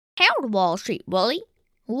Howdy, Wall Street Willie.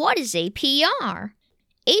 What is APR?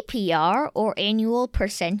 APR, or annual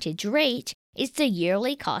percentage rate, is the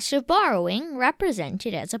yearly cost of borrowing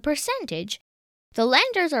represented as a percentage. The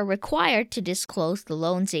lenders are required to disclose the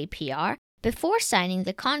loan's APR before signing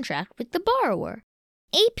the contract with the borrower.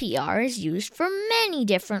 APR is used for many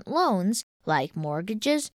different loans, like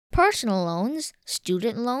mortgages, personal loans,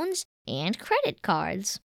 student loans, and credit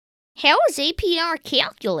cards. How is APR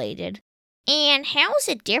calculated? And how is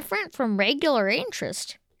it different from regular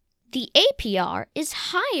interest? The APR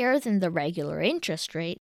is higher than the regular interest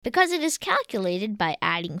rate because it is calculated by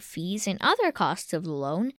adding fees and other costs of the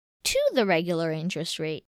loan to the regular interest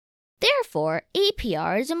rate. Therefore,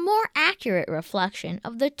 APR is a more accurate reflection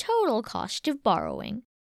of the total cost of borrowing.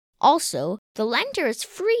 Also, the lender is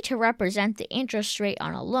free to represent the interest rate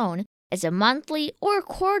on a loan as a monthly or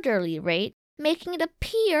quarterly rate, making it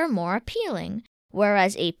appear more appealing,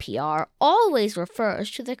 whereas APR always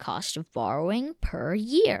refers to the cost of borrowing per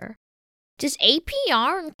year. Does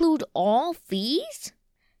APR include all fees?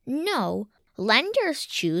 No, lenders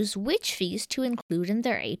choose which fees to include in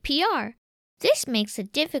their APR. This makes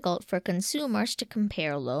it difficult for consumers to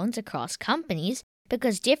compare loans across companies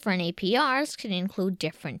because different APRs can include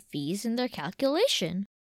different fees in their calculation.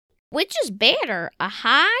 Which is better, a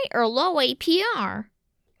high or low APR?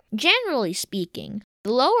 Generally speaking,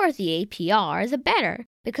 the lower the APR, the better,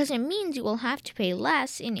 because it means you will have to pay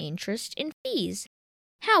less in interest and fees.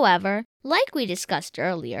 However, like we discussed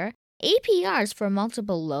earlier, APRs for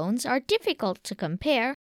multiple loans are difficult to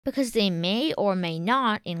compare because they may or may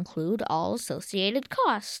not include all associated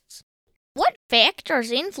costs. What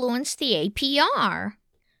factors influence the APR?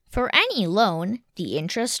 For any loan, the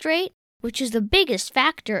interest rate, which is the biggest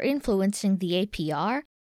factor influencing the APR,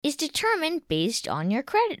 is determined based on your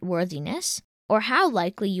creditworthiness, or how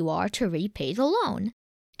likely you are to repay the loan.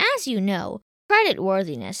 As you know,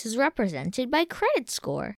 creditworthiness is represented by credit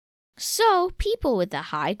score. So, people with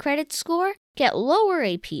a high credit score get lower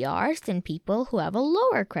APRs than people who have a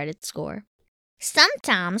lower credit score.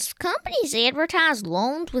 Sometimes, companies advertise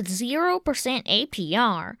loans with 0%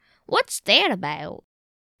 APR. What's that about?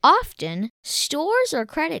 Often, stores or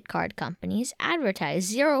credit card companies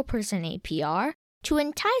advertise 0% APR to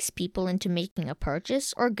entice people into making a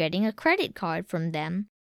purchase or getting a credit card from them.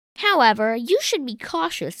 However, you should be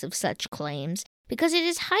cautious of such claims because it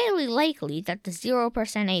is highly likely that the 0%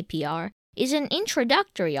 APR is an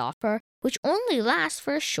introductory offer which only lasts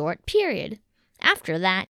for a short period. After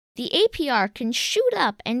that, the APR can shoot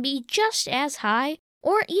up and be just as high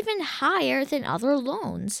or even higher than other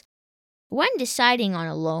loans. When deciding on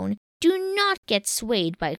a loan, do not get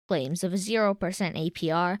swayed by claims of a 0%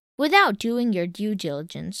 APR without doing your due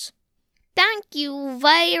diligence. Thank you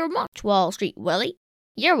very much, Wall Street Willie.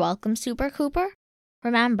 You're welcome, Super Cooper.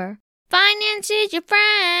 Remember, finance is your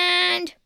friend.